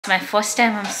my first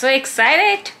time. I'm so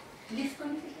excited.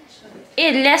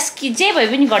 Eyelash ki je bhai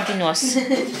pani gardinuhos.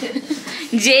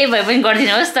 Je bhai pani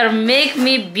gardinuhos tar make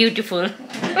me beautiful.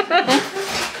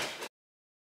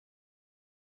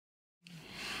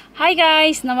 Hi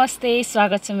guys, namaste.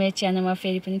 Swagat cha मेरो च्यानलमा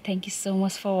फेरि पनि. Thank you so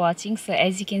much for watching. So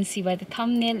as you can see by the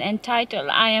thumbnail and title,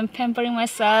 I am pampering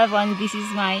myself and this is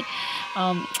my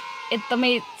एकदमै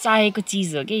चाहेको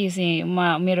चीज हो के यो चाहिँ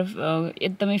मेरो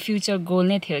एकदमै फ्युचर गोल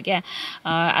नै थियो क्या.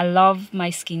 I love my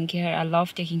skin care. I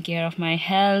love taking care of my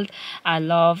health. I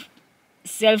love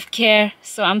self care.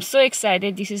 So I'm so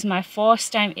excited. This is my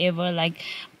first time ever like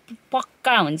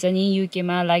पक्का हुन्छ नि UK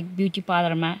मा like beauty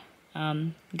parlor मा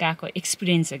गएको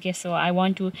experience हो के. So I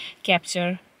want to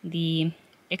capture the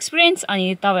experience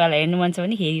अनि तपाईहरुलाई हेर्नु मन छ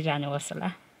भने हेरिरहनु होस् होला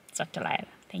चट्ट लाएर.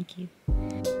 Thank you.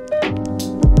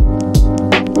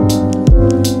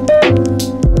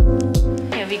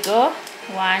 Here we go.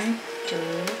 1, 2,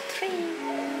 3.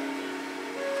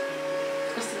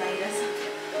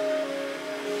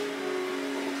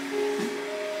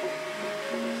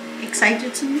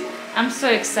 Excited to me? I'm so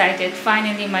excited.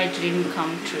 Finally my dream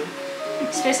come true.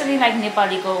 Especially like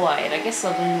नेपालीको भएर के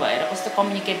सलुन भएर कस्तो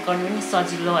कम्युनिकेट गर्नु पनि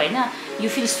सजिलो हैन. You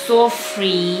feel so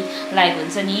free like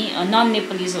हुन्छ नि नन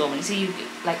नेपालीज हो भने चाहिँ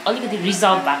like अलिकति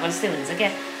रिजर्भ भएको जस्तै हुन्छ के.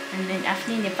 And then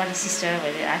आफ्नै नेपाली सिस्टर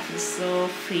भएर I feel so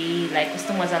free like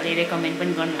कस्तो मजाले रेकमेन्ड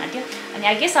पनि गर्नु आट्यो. अनि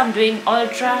I guess I'm doing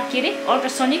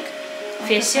ultrasonic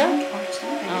facial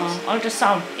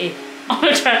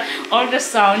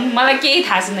ultrasound मलाई केही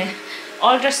थाहा छैन.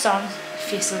 Ultrasound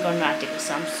facial गर्नु आटेको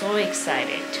छ. I'm so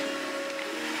excited.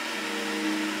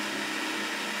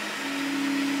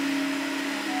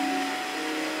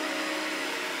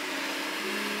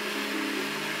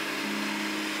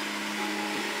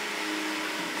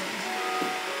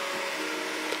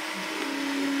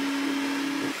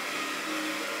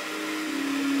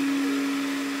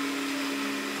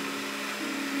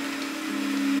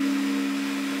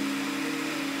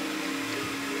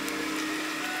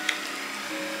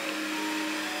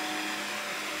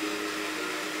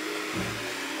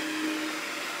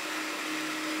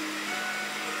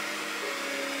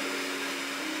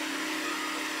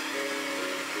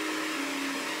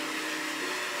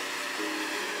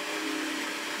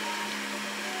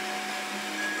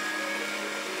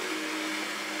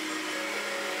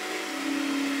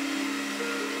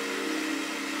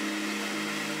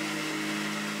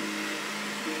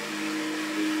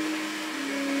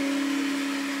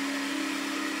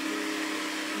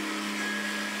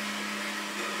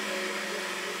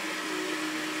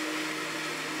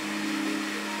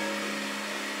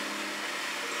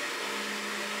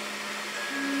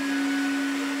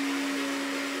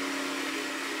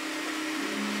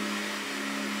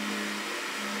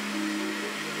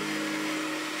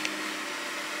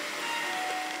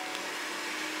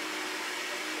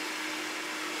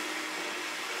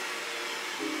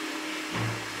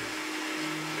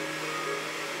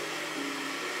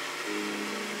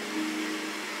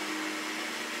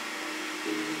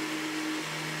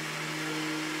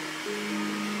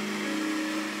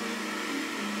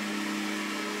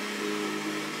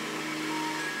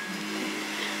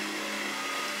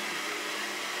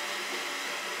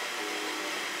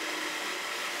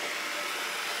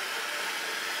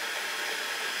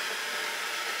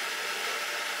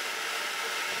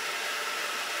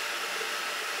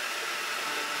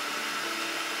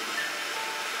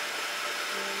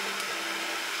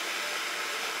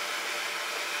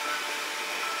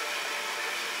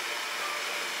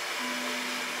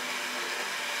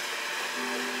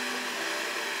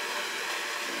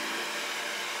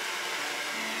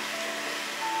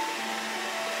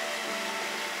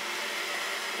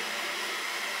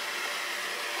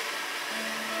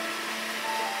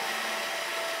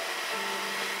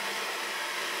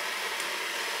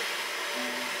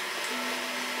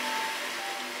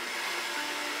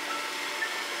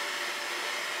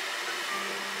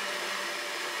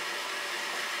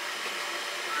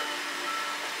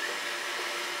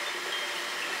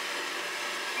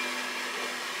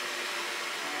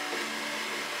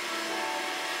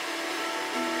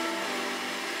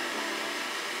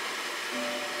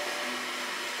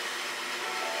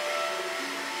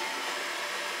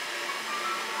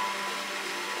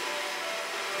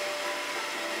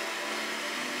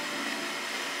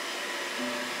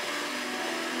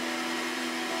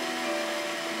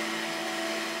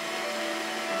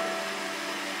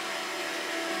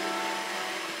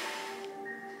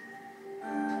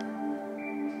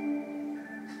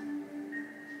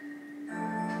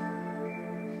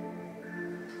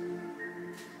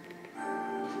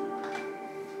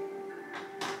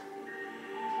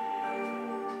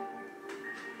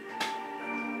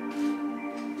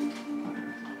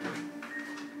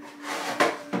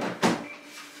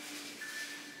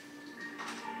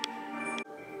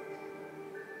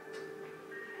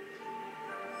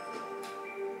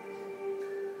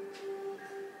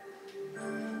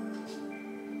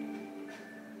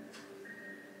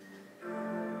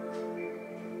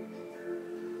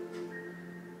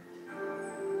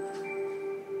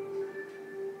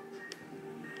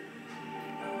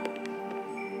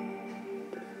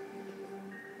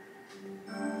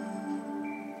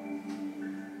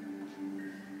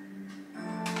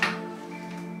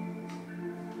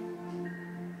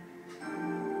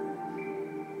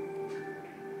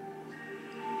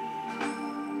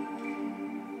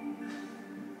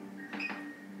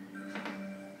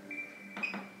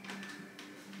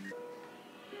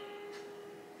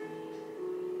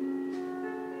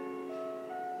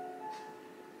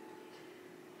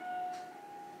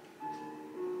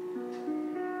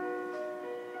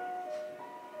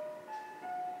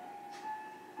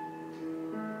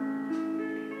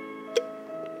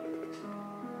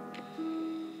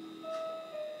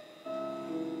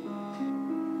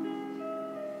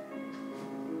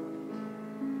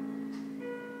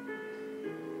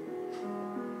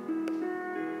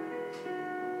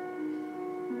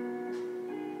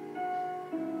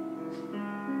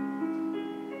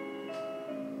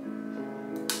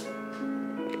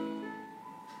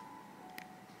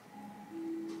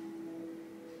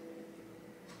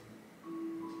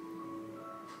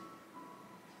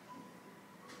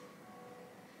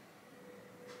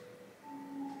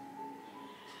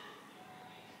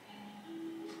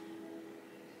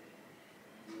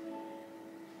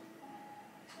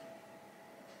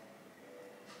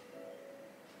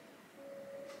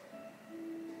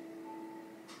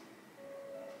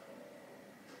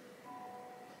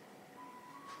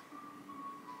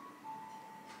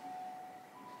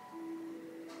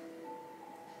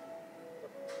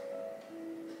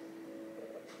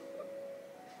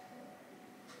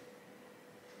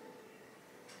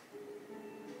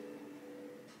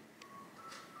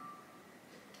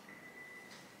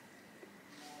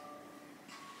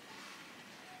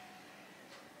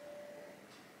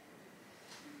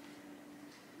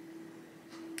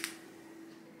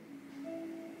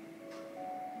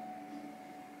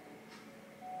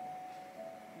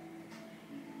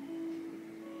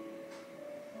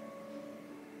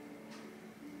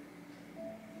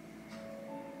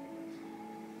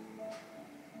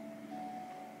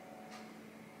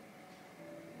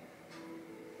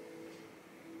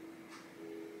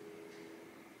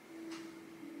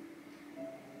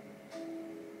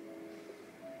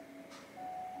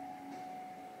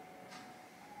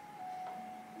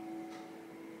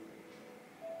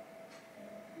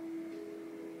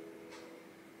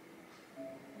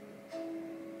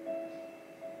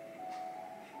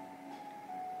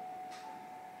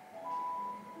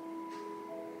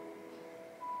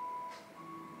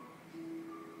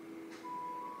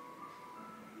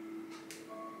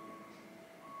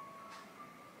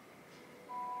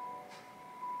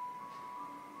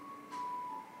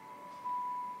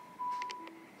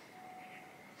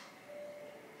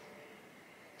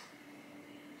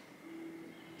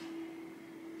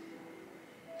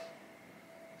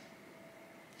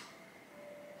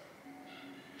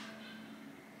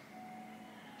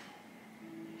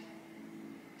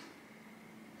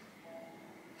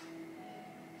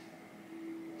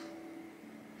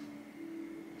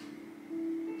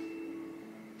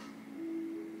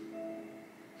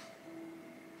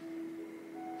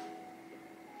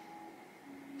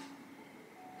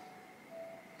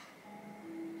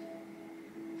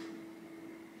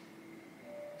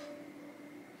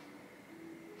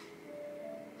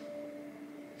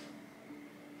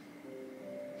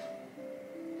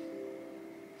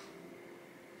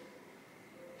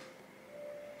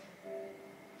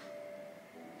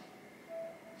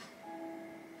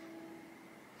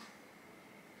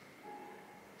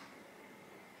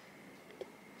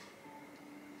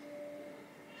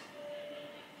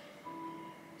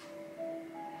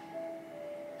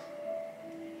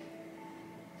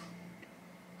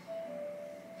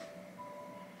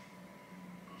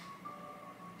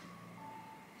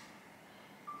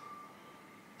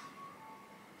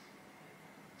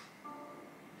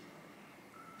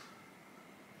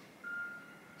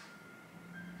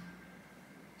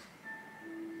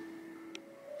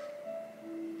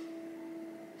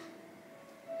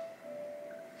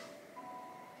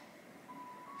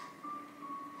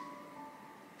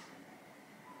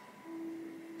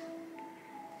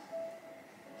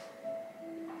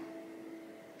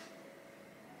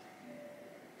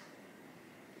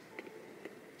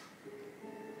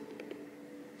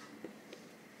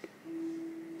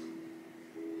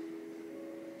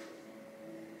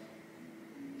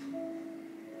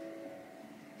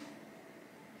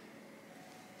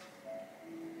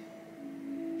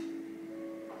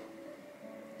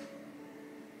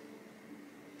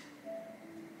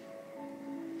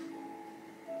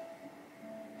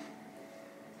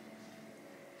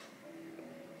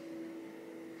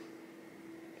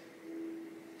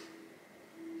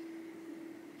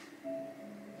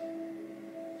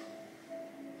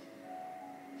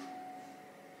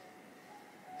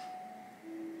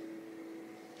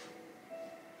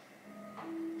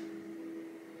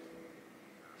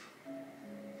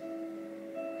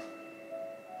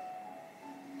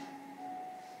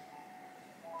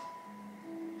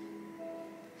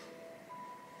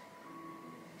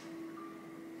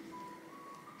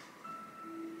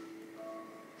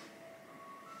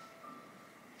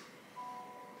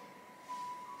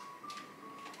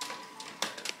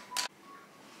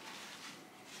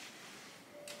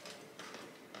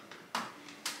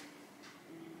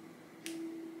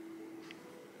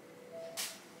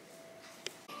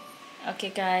 सके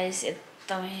गाइस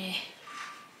एकदमै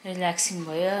रिल्याक्सिङ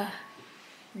भयो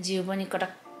जिउ पनि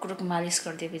कडक कडक मालिस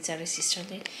गरिदियो बिचारे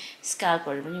सिस्टरले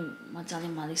स्काल्पहरू पनि मजाले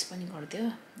मालिस पनि गरिदियो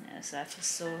so I feel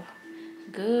so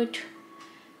good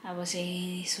अब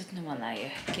चाहिँ सुत्नु मन लाग्यो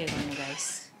के गर्नु गाइस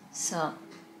सो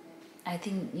आई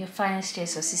थिङ्क यो फाइनल स्टेज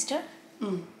हो सिस्टर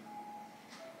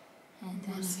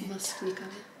मस्त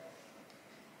निकाल्यो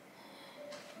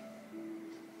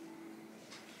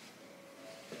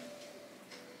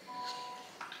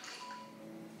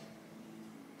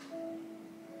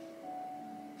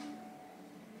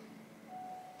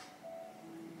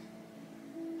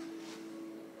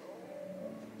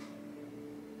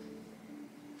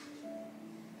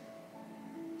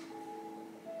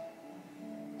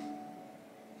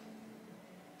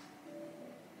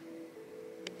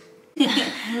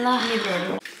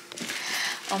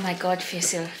ओ माई गड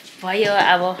फेसियल भयो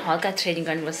अब हल्का थ्रेडिङ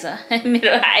गर्नुपर्छ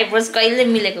मेरो आइब्रोज कहिले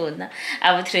मिलेको हुन्न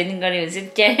अब थ्रेडिङ गऱ्यो भने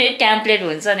चाहिँ ट्याम्प्लेट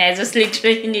हुन्छ अनि I just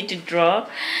literally need to draw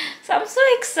so I am so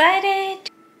excited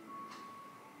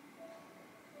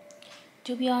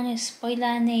to be honest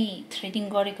पहिला नै थ्रेडिङ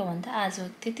गरेको भन्दा आज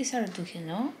त्यति साह्रो दुखेन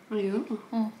हो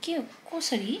के हो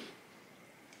कसरी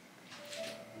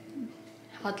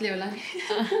हातले होला नि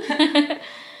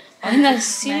होइन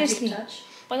सिरियसली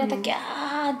पहिला त क्या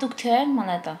दुख्थ्यो यार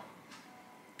मलाई त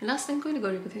लास्ट टाइम कहिले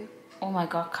गरेको थियो ओ my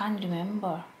God can't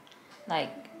remember like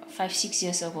 5-6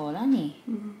 years ago होला नि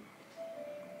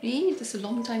ए त्यस्तो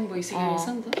लङ टाइम भइसक्यो रहेछ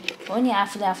नि त हो नि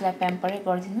आफूले आफूलाई प्याम्परै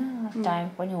गर्दिनँ टाइम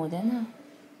पनि हुँदैन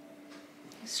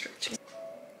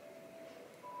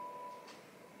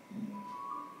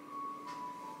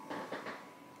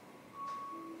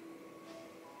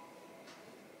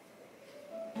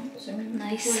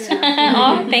Nice.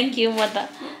 Oh, thank you, Mata.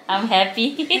 I'm happy.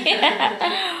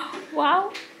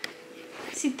 Wow.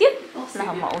 Siddhyo?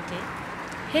 Lama, okay.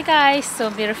 Hey guys, so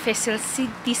मेरो facial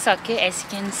सिद्धिसक्यो as you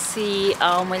can see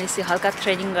मैले चाहिँ हल्का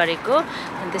थ्रेडिङ गरेको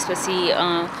अनि त्यसपछि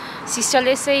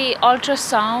सिस्टरले चाहिँ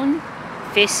ultrasound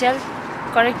facial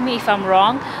correct me if I'm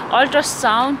wrong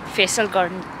ultrasound facial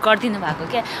गरिदिनु भएको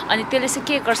क्या अनि त्यसले चाहिँ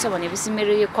के गर्छ भनेपछि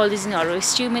मेरो यो कोलेजनहरू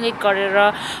स्टिमुलेट गरेर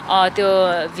त्यो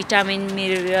भिटामिन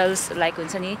मिनरल्स लाइक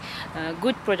हुन्छ नि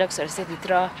गुड प्रोडक्ट्सहरू चाहिँ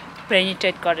भित्र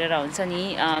पेनिट्रेट गरेर हुन्छ नि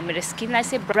मेरो स्किनलाई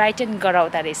चाहिँ ब्राइटन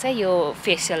गराउँदा रहेछ यो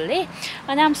फेसियलले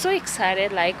अनि आम सो एक्साइटेड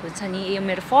लाइक हुन्छ नि यो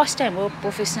मेरो फर्स्ट टाइम हो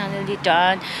प्रोफेसनली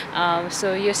डन सो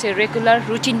यो चाहिँ रेगुलर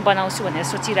रुटिन बनाउँछु भनेर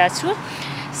सोचिरहेको छु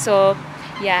सो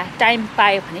या टाइम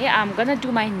पायो भने आम gonna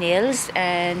do my nails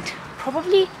and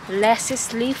probably lashes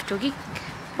lift हो कि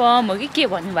पम हो कि के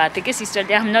भन्नुभएको थियो कि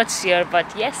सिस्टरले आम not sure but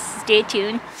yes stay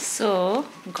tune so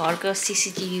घरको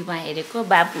सिसिटिभीमा हेरेको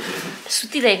बाबु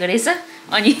सुतिरहेको रहेछ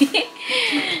अनि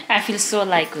आई फिल सो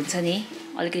लाइक हुन्छ नि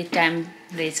अलिकति टाइम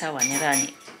रहेछ भनेर अनि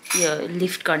यो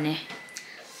लिफ्ट गर्ने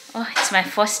it's my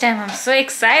first time I'm so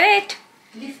excited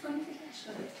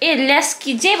ए ल्यास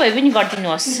कि जे भए पनि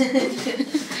गरिदिनुहोस्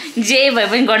जे भए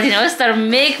पनि गरिदिनुहोस् तर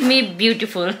मेक मी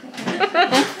ब्युटिफुल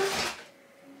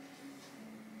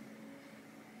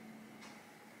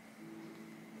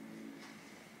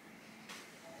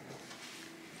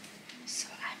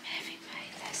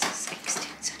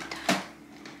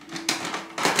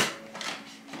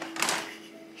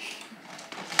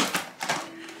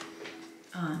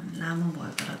लामो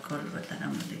भयो तर कर्ल गर्दा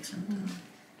राम्रो देख्छ नि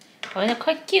त होइन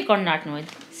खै के गर्न आँट्नु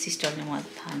भयो सिस्टरले मलाई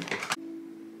थाहा छैन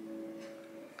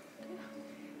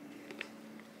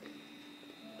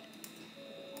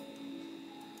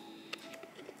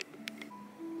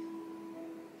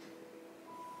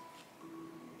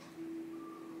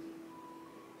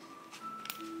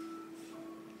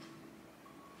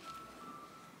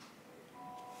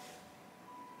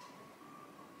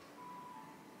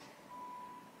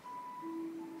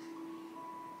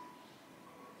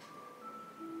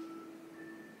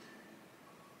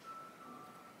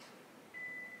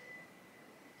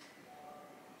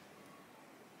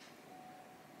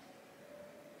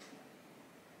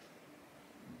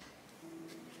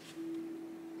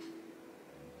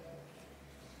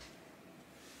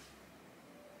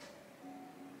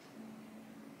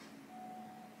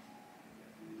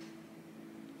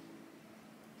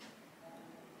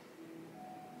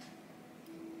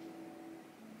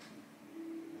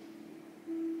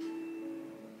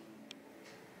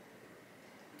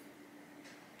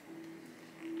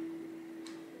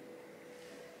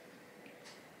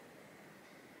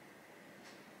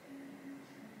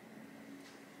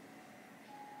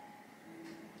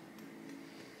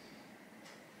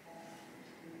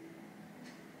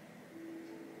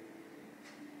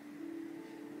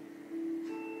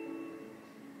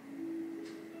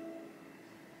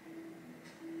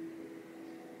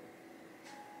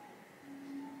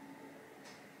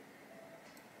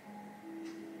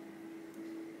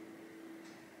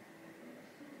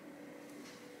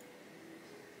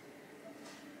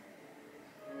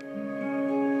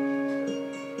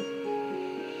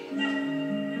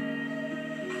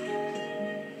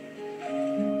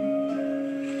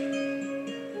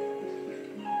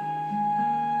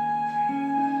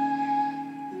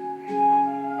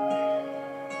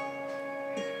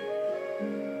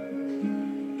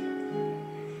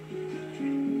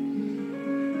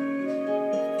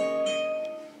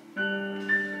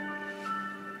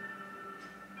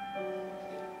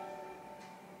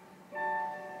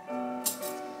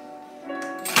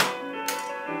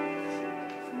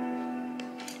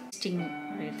स्टिङ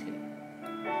गरेको थियो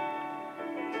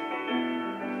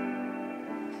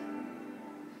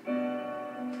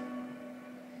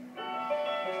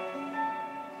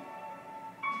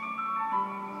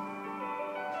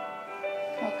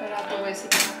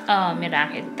मेरो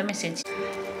आँखा एकदमै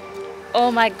सेन्सिटिभ ओ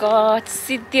माई गड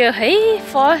सिद्धियो है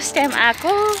फर्स्ट टाइम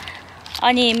आएको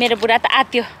अनि मेरो बुढा त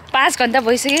आत्यो 5 घन्टा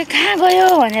भइसक्यो कहाँ गयो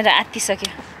भनेर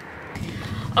आत्तिसक्यो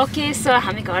ओके सो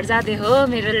हामी घर जाँदै हो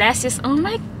मेरो ल्यासेस ओ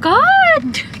माई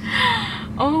गड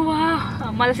ओ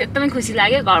वाह मलाई चाहिँ एकदमै खुसी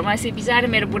लाग्यो घरमा यसरी बिचार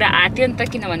मेरो बुढा आत्यो नि त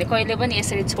किनभने कहिले पनि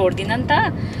यसरी छोड्दिनँ नि त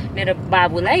मेरो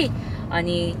बाबुलाई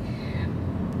अनि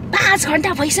 5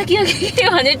 घन्टा भइसक्यो कि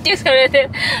भने टेक्स्ट गरेको थियो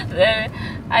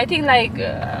I think like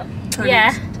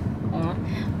yeah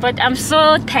but I'm so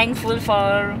thankful for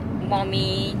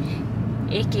mommy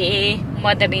aka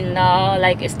mother-in-law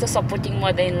like it's the supporting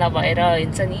mother-in-law bhayera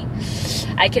huncha ni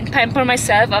I can pamper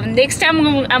myself next time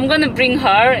I'm gonna bring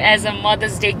her as a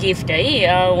Mother's Day gift है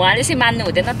उहाँले चाहिँ मान्नु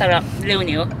हुँदैन तर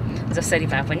ल्याउने हो जसरी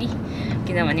भए पनि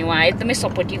किनभने उहाँ एकदमै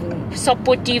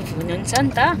सपोर्टिभ हुनुहुन्छ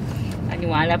नि त अनि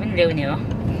उहाँलाई पनि ल्याउने हो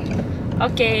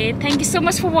Okay, thank you so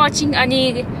much for watching अनि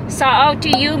shout out to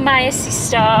you my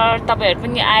sister तपाईहरु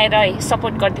पनि आएर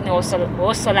सपोर्ट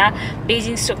गरिदिनुहोस् होला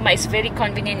Beijing स्टोकमा it's very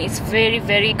convenient it's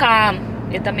very काम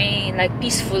एकदमै लाइक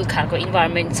पिसफुल खालको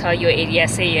इन्भाइरोमेन्ट छ यो एरिया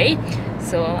चाहिँ है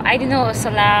सो आइदिनुहोस्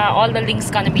होला all the links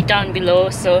gonna be down below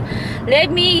so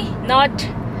let me not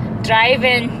drive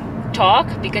and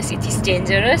talk because it is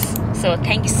dangerous so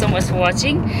thank you so much for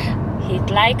watching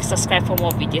hit like subscribe for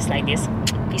more videos like this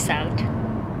peace out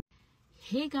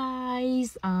hey guys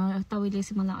तपाईँले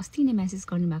चाहिँ मलाई अस्ति नै message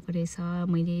गर्नुभएको रहेछ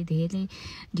मैले धेरै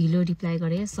ढिलो रिप्लाई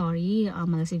गरेँ सरी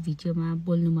मलाई चाहिँ भिडियोमा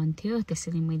बोल्नु मन थियो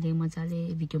त्यसैले मैले मजाले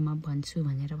भिडियोमा भन्छु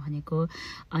भनेर भनेको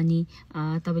अनि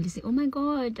तपाईँले चाहिँ ओ माई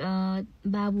गड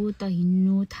बाबु त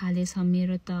हिँड्नु थालेछ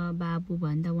मेरो त बाबु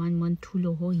भन्दा 1 month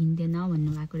ठुलो हो हिँड्दैन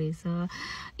भन्नुभएको रहेछ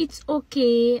it's okay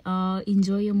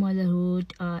enjoy your motherhood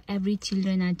every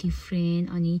children are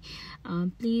different अनि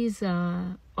प्लिज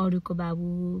अरूको बाबु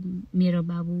मेरो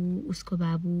बाबु उसको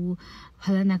बाबु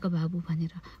फलानाको बाबु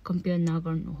भनेर कम्पेयर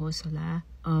नगर्नुहोस् होला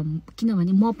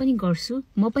किनभने म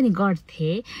पनि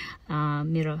गर्थेँ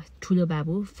मेरो ठुलो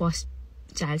बाबु फर्स्ट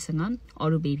चाइल्डसँग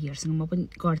अरू बेबीहरुसँग म पनि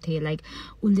गर्थेँ लाइक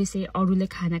उनले चाहिँ अरूले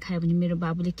खाना खायो भने मेरो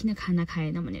बाबुले किन खाना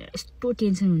खाएन भनेर यस्तो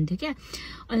टेन्सन हुन्थ्यो क्या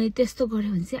अनि त्यस्तो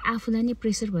गर्यो भने चाहिँ आफूलाई नै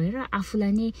प्रेसर भएर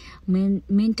आफूलाई नै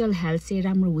मेन्टल हेल्थ चाहिँ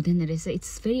राम्रो हुँदैन रहेछ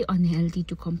it's very unhealthy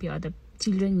to compare other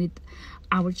children with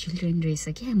our children रहेछ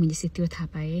क्या मैले चाहिँ त्यो थाहा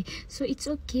पाएँ सो इट्स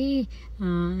ओके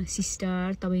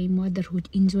सिस्टर तपाईँ मदरहुड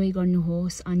इन्जोय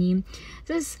गर्नुहोस् अनि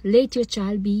just let your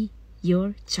child be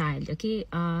your child okay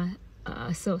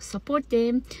so support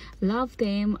them love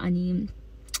them अनि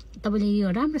तपाईँले यो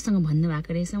राम्रोसँग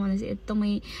भन्नुभएको रहेछ मलाई चाहिँ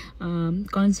एकदमै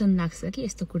कन्सर्न लाग्छ कि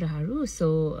यस्तो कुराहरू सो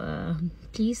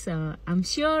प्लिज आइम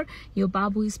स्योर यो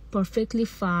बाबु is perfectly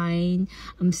fine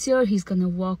I'm sure he is gonna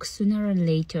work सुनर and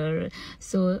later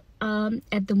so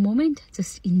at the moment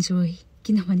just enjoy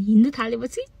किनभने हिँड्नु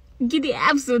थालेपछि गिदी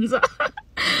एप्स हुन्छ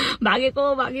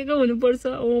भागेको हुनुपर्छ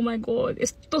ओ माई गॉड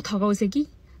यस्तो थकाउँछ कि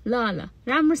ल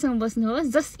राम्रोसँग बस्नुहोस्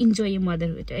जस्ट इन्जोय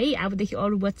मदरहुड है अबदेखि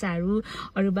अरू बच्चाहरू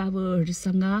अरू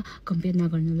बाबुहरूसँग कम्पेयर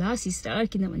नगर्नु ल सिस्टर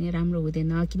किनभने राम्रो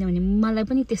हुँदैन किनभने मलाई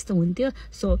पनि त्यस्तो हुन्थ्यो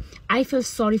so I feel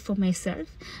sorry for my self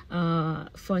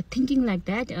for thinking like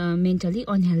that mentally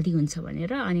unhealthy हुन्छ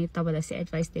भनेर अनि तपाईँलाई चाहिँ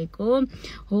एडभाइस दिएको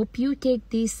hope you take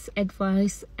this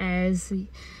advice as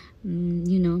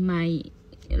you know my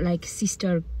like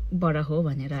सिस्टरबाट हो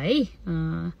भनेर है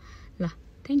ल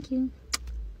thank you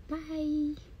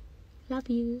by Love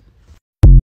you.